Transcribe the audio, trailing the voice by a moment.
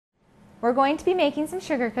We're going to be making some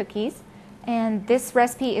sugar cookies, and this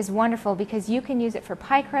recipe is wonderful because you can use it for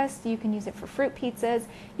pie crust, you can use it for fruit pizzas,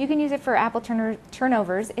 you can use it for apple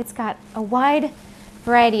turnovers. It's got a wide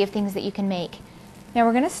variety of things that you can make. Now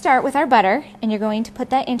we're going to start with our butter, and you're going to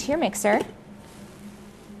put that into your mixer.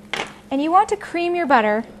 And you want to cream your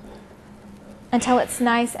butter until it's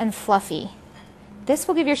nice and fluffy. This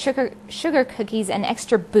will give your sugar cookies an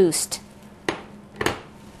extra boost.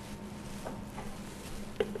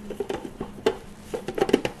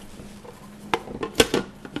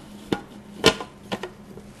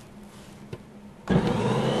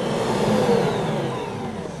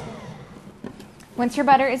 Once your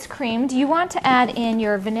butter is creamed, you want to add in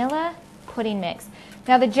your vanilla pudding mix.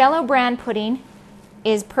 Now the Jell-O brand pudding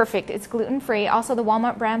is perfect. It's gluten-free. Also the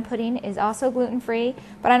Walmart brand pudding is also gluten-free,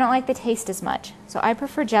 but I don't like the taste as much, so I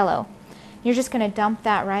prefer Jell-O. You're just going to dump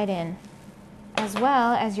that right in, as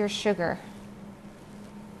well as your sugar.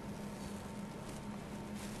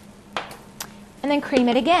 And then cream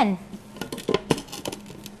it again.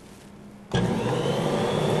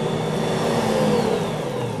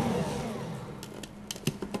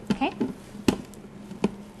 Okay.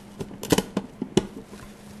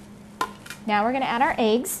 Now we're going to add our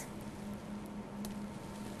eggs.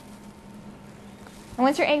 And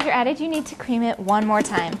once your eggs are added, you need to cream it one more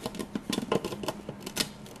time.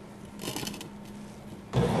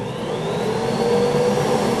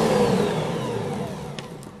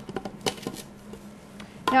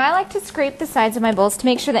 Now I like to scrape the sides of my bowls to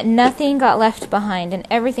make sure that nothing got left behind and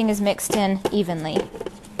everything is mixed in evenly.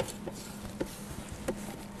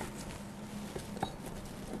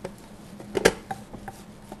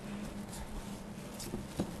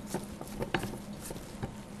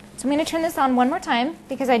 So I'm going to turn this on one more time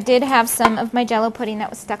because I did have some of my Jell-O pudding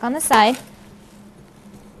that was stuck on the side.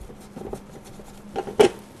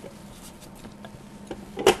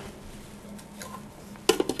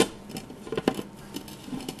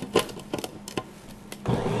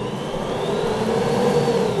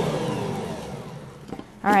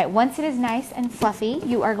 All right, once it is nice and fluffy,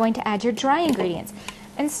 you are going to add your dry ingredients.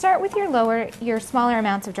 And start with your smaller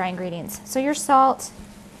amounts of dry ingredients. So your salt,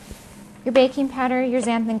 your baking powder, your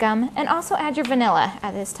xanthan gum, and also add your vanilla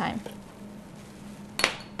at this time.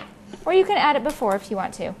 Or you can add it before if you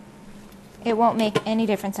want to. It won't make any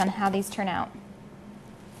difference on how these turn out.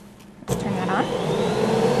 Let's turn that on.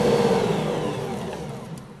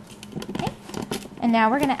 Okay. And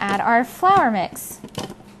now we're going to add our flour mix.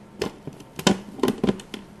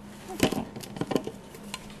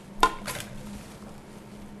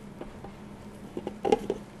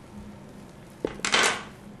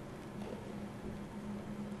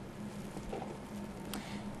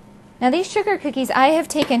 Now these sugar cookies I have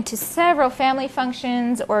taken to several family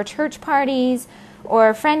functions or church parties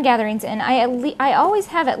or friend gatherings, and I always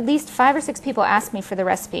have at least 5 or 6 people ask me for the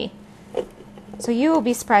recipe. So you will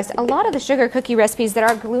be surprised. A lot of the sugar cookie recipes that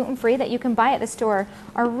are gluten-free that you can buy at the store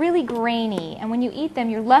are really grainy, and when you eat them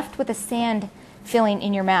you're left with a sand filling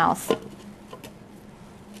in your mouth.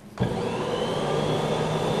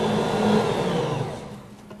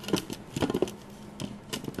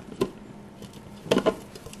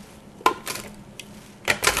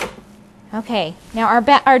 Okay, now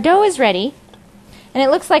our dough is ready, and it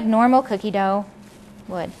looks like normal cookie dough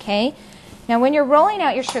would, okay? Now when you're rolling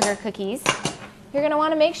out your sugar cookies, you're going to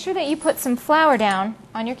want to make sure that you put some flour down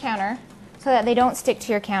on your counter so that they don't stick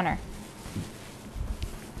to your counter.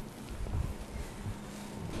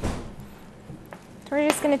 So we're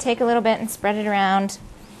just going to take a little bit and spread it around.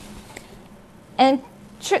 And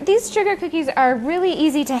these sugar cookies are really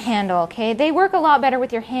easy to handle, okay? They work a lot better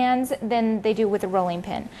with your hands than they do with a rolling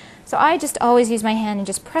pin. So I just always use my hand and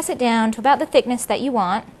just press it down to about the thickness that you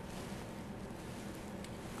want.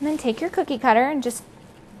 And then take your cookie cutter and just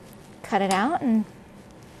cut it out, and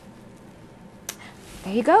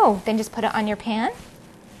there you go. Then just put it on your pan.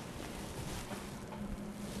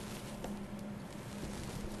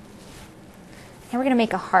 Now we're going to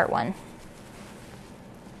make a heart one.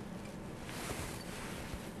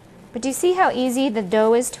 But do you see how easy the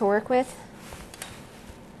dough is to work with?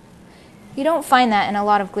 You don't find that in a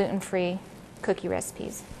lot of gluten-free cookie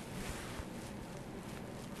recipes.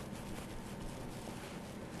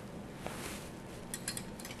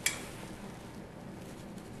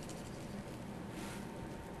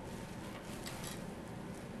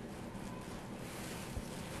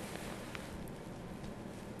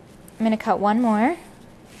 I'm going to cut one more.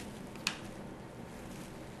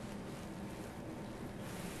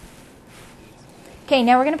 Okay,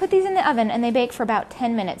 now we're going to put these in the oven and they bake for about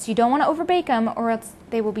 10 minutes. You don't want to overbake them or else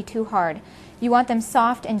they will be too hard. You want them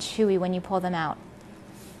soft and chewy when you pull them out.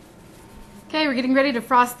 Okay, we're getting ready to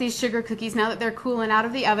frost these sugar cookies now that they're cooling out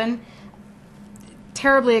of the oven.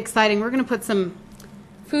 Terribly exciting. We're going to put some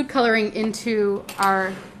food coloring into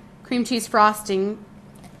our cream cheese frosting.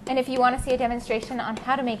 And if you want to see a demonstration on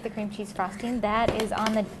how to make the cream cheese frosting, that is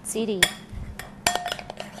on the CD.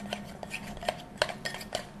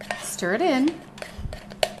 Stir it in.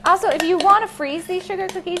 Also, if you want to freeze these sugar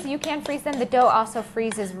cookies, you can freeze them. The dough also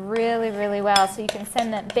freezes really, really well, so you can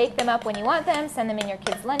bake them up when you want them, send them in your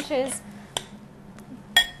kids' lunches.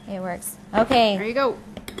 It works. Okay. There you go.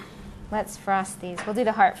 Let's frost these. We'll do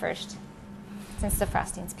the heart first, since the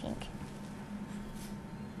frosting's pink.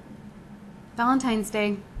 Valentine's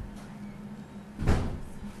Day.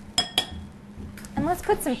 And let's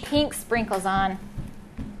put some pink sprinkles on.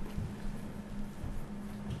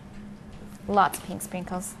 Lots of pink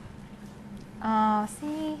sprinkles. Oh,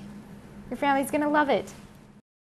 see? Your family's going to love it.